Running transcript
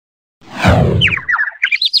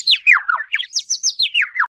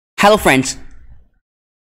Hello friends.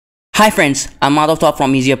 Hi friends, I'm Madhav Talk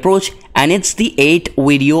from Easy Approach and it's the 8th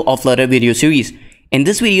video of Flutter video series. In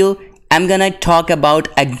this video, I'm gonna talk about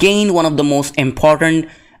again one of the most important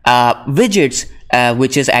widgets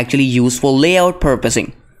which is actually used for layout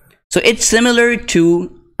purposing. So it's similar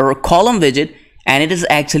to a column widget and it is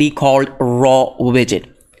actually called Row Widget.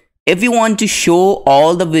 If we want to show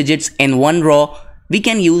all the widgets in one row, we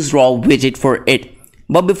can use Row Widget for it.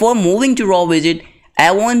 But before moving to Row Widget,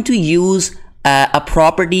 I want to use a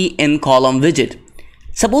property in column widget.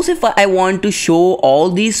 Suppose if I want to show all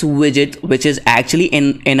these widgets which is actually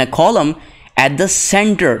in a column at the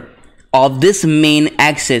center of this main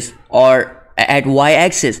axis or at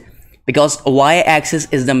y-axis, because y-axis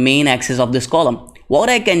is the main axis of this column. What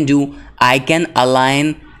I can do, I can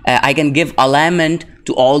give alignment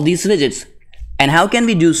to all these widgets. And how can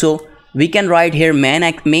we do so? We can write here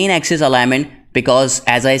main axis alignment, because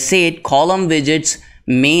as I said, column widgets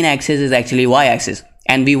main axis is actually y-axis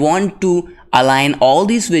and we want to align all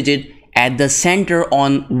these widgets at the center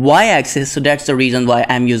on y-axis. So that's the reason why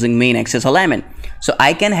I'm using main axis alignment. So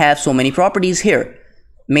I can have so many properties here: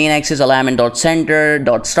 main axis alignment dot center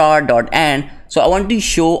dot start dot end. So I want to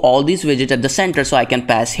show all these widgets at the center, so I can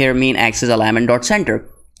pass here main axis alignment dot center.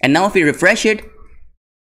 And now if we refresh it,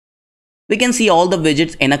 we can see all the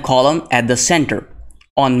widgets in a column at the center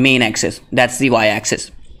on main axis, that's the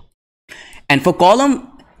y-axis. And for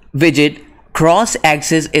column widget, cross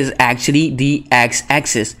axis is actually the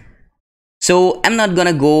x-axis. So I'm not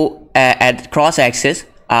gonna go at cross axis.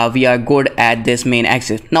 We are good at this main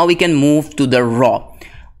axis. Now we can move to the row.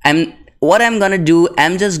 And what I'm gonna do,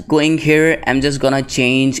 I'm just going here, I'm just gonna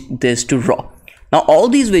change this to row. Now all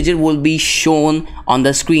these widgets will be shown on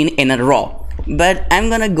the screen in a row, but I'm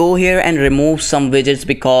gonna go here and remove some widgets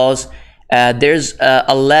because there's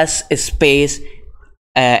a less space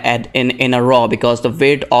in a row, because the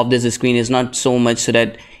width of this screen is not so much so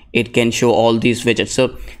that it can show all these widgets.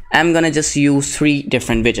 So I'm gonna just use 3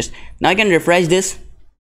 different widgets. Now I can refresh this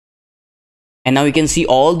and now you can see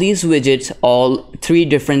all these widgets, all 3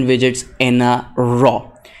 different widgets in a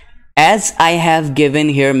row. As I have given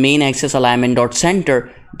here main axis alignment dot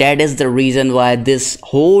center, that is the reason why this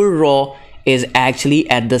whole row is actually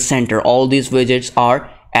at the center. All these widgets are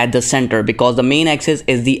at the center because the main axis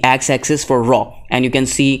is the x-axis for row, and you can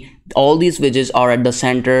see all these widgets are at the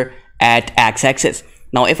center at x-axis.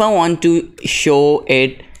 Now if I want to show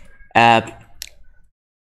it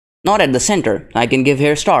not at the center, I can give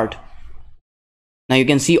here start. Now you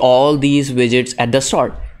can see all these widgets at the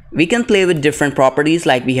start. We can play with different properties,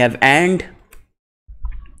 like we have end.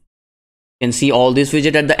 You can see all these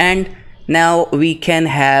widgets at the end. Now we can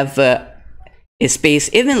have space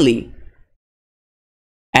evenly,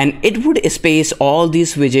 and it would space all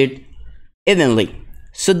these widgets evenly.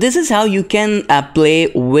 So this is how you can play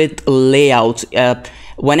with layouts.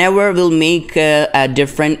 Whenever we'll make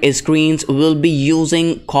different screens, we'll be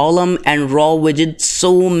using column and row widgets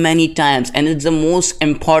so many times, and it's the most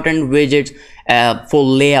important widget for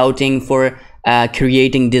layouting, for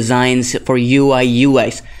creating designs for UI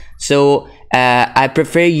UX. So I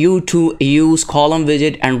prefer you to use column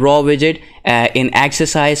widget and row widget in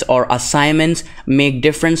exercise or assignments. Make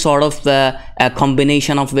different sort of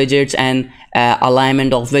combination of widgets and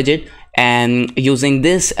alignment of widget, and using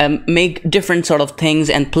this make different sort of things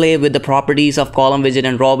and play with the properties of column widget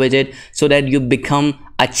and row widget, so that you become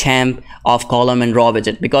a champ of column and row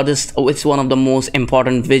widget, because it's one of the most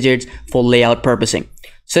important widgets for layout purposing.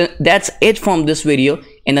 So that's it from this video.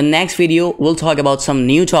 In the next video, we'll talk about some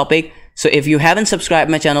new topic. So if you haven't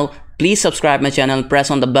subscribed my channel, please subscribe my channel,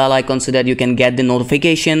 press on the bell icon so that you can get the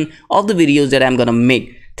notification of the videos that I'm gonna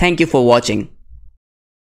make. Thank you for watching.